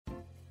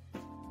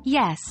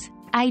Yes,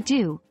 I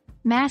do.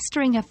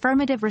 Mastering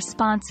affirmative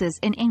responses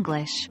in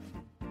English.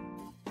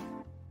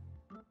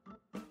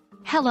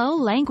 Hello,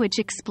 language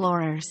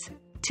explorers.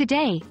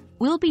 Today,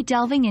 we'll be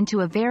delving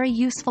into a very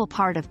useful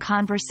part of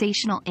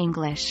conversational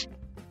English,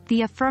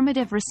 the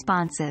affirmative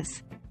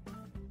responses.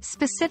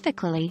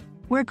 Specifically,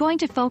 we're going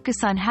to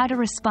focus on how to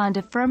respond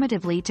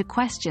affirmatively to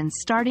questions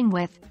starting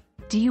with,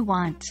 "Do you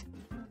want?"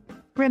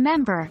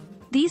 Remember,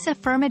 these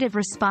affirmative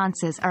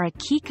responses are a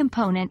key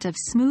component of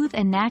smooth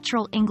and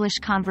natural English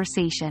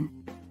conversation.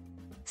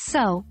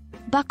 So,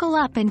 buckle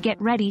up and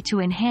get ready to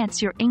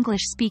enhance your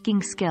English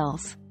speaking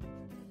skills.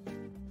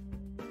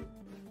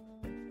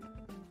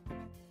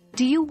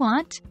 Do you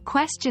want?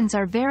 Questions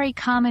are very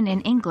common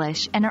in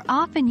English and are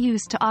often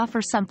used to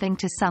offer something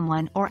to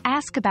someone or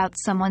ask about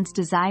someone's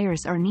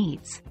desires or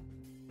needs.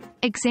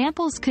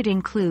 Examples could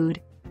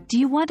include, "Do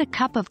you want a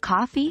cup of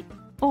coffee?"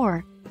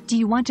 or, "Do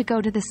you want to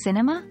go to the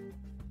cinema?"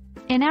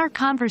 In our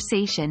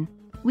conversation,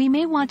 we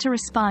may want to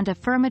respond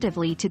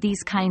affirmatively to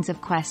these kinds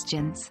of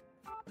questions.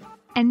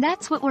 And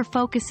that's what we're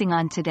focusing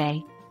on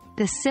today,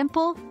 the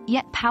simple,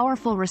 yet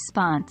powerful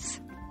response.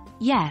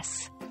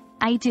 Yes,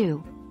 I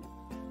do.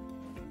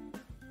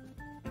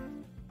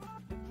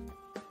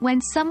 When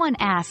someone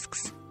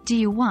asks, "Do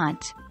you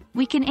want?"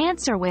 we can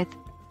answer with,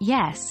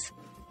 "Yes,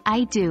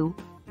 I do,"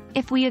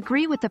 if we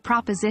agree with the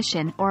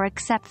proposition or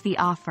accept the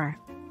offer.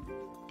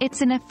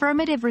 It's an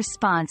affirmative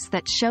response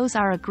that shows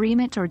our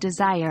agreement or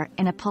desire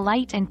in a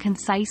polite and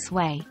concise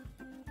way.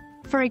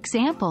 For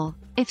example,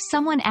 if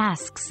someone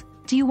asks,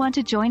 "Do you want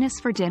to join us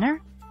for dinner?"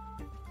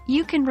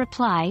 you can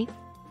reply,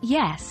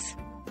 "Yes,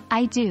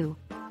 I do."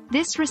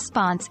 This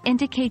response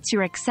indicates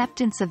your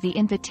acceptance of the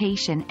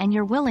invitation and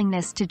your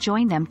willingness to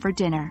join them for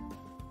dinner.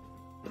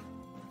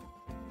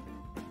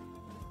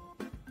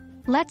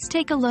 Let's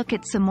take a look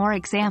at some more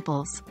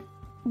examples.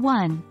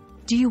 1.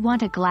 Do you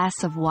want a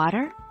glass of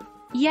water?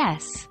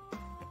 Yes,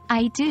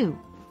 I do.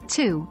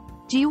 2.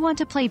 Do you want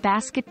to play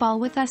basketball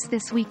with us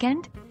this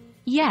weekend?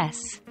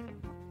 Yes,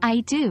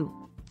 I do.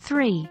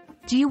 3.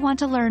 Do you want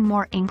to learn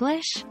more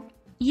English?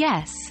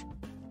 Yes,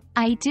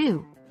 I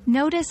do.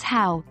 Notice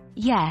how,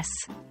 "Yes,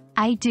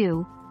 I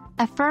do,"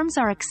 affirms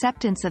our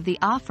acceptance of the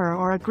offer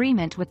or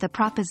agreement with the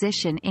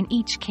proposition in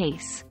each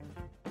case.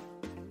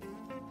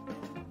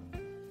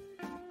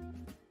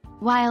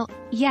 While,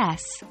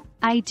 "Yes,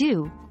 I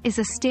do," is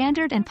a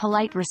standard and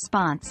polite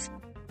response,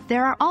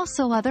 there are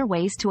also other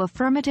ways to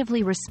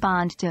affirmatively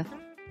respond to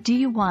 "Do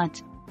you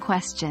want?"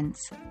 questions.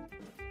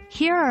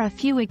 Here are a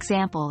few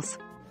examples.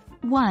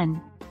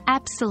 1.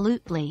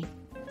 Absolutely.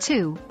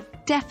 2.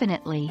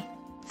 Definitely.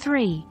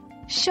 3.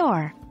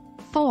 Sure.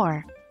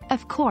 4.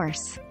 Of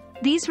course.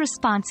 These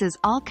responses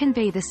all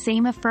convey the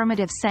same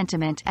affirmative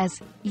sentiment as,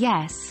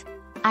 "Yes,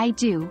 I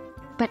do,"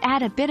 but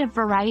add a bit of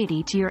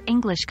variety to your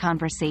English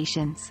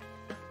conversations.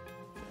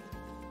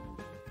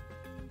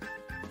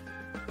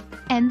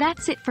 And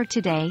that's it for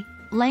today,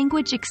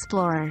 language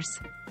explorers.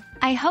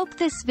 I hope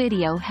this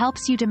video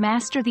helps you to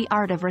master the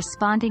art of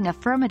responding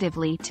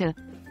affirmatively to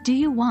 "Do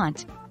you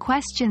want?"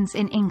 questions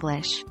in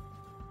English.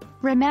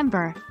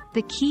 Remember,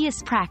 the key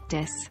is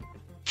practice.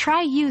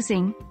 Try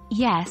using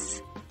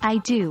 "Yes, I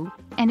do,"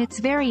 and its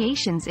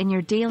variations in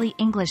your daily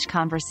English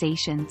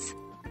conversations.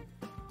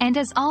 And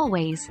as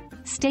always,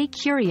 stay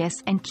curious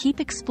and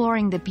keep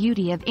exploring the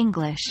beauty of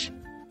English.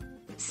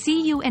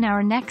 See you in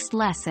our next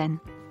lesson.